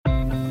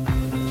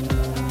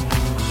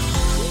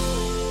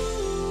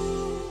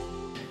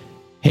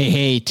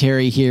Hey,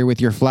 Terry here with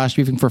your flash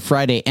briefing for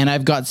Friday, and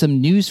I've got some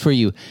news for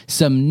you.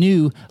 Some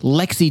new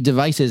Lexi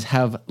devices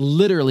have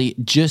literally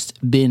just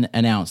been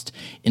announced.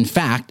 In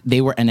fact, they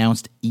were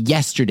announced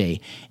yesterday.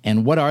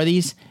 And what are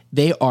these?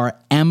 They are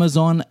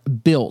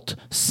Amazon-built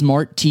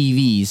smart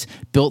TVs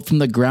built from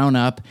the ground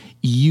up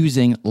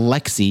using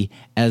Lexi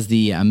as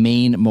the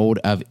main mode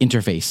of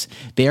interface.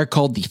 They are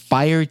called the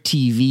Fire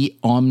TV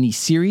Omni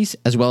series,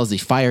 as well as the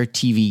Fire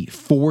TV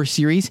 4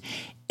 series.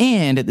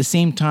 And at the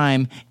same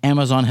time,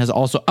 Amazon has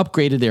also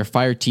upgraded their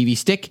Fire TV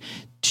Stick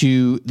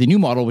to the new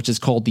model, which is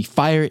called the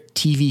Fire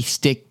TV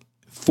Stick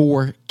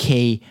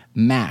 4K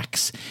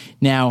Max.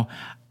 Now,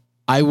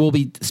 I will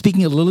be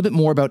speaking a little bit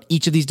more about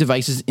each of these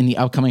devices in the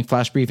upcoming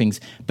flash briefings,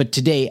 but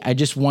today I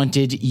just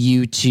wanted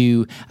you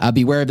to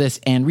be aware of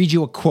this and read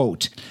you a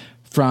quote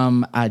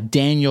from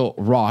Daniel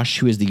Roche,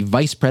 who is the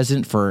Vice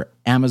President for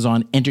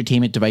Amazon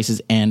Entertainment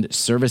Devices and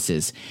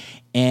Services.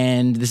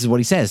 And this is what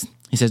he says.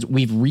 He says,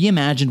 "We've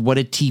reimagined what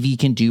a TV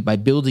can do by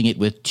building it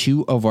with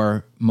two of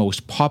our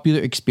most popular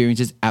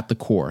experiences at the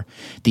core.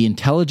 The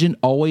intelligent,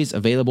 always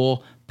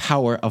available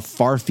power of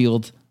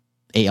Farfield,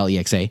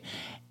 Alexa,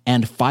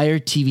 and Fire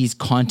TV's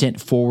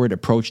content-forward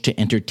approach to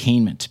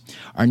entertainment.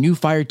 Our new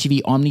Fire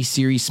TV Omni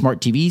Series smart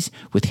TVs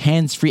with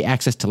hands-free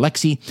access to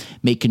Lexi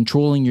make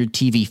controlling your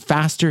TV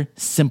faster,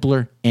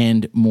 simpler,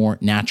 and more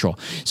natural."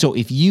 So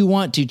if you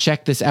want to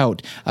check this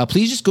out,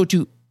 please just go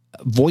to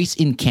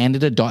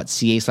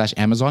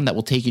voiceincanada.ca/Amazon. That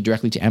will take you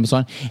directly to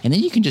Amazon. And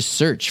then you can just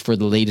search for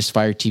the latest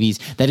Fire TVs.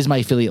 That is my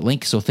affiliate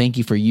link. So thank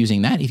you for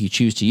using that if you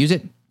choose to use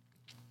it.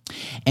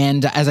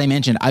 And as I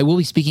mentioned, I will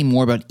be speaking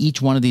more about each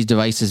one of these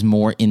devices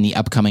more in the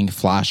upcoming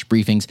flash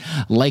briefings,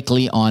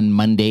 likely on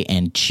Monday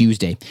and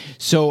Tuesday.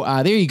 So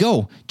there you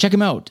go. Check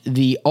them out.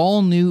 The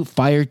all-new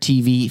Fire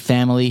TV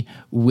family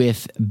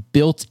with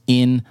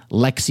built-in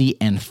Lexi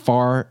and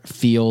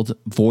far-field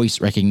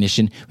voice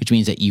recognition, which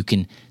means that you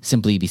can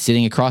simply be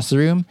sitting across the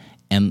room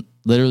and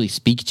literally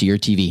speak to your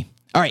TV.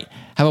 All right.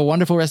 Have a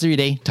wonderful rest of your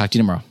day. Talk to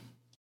you tomorrow.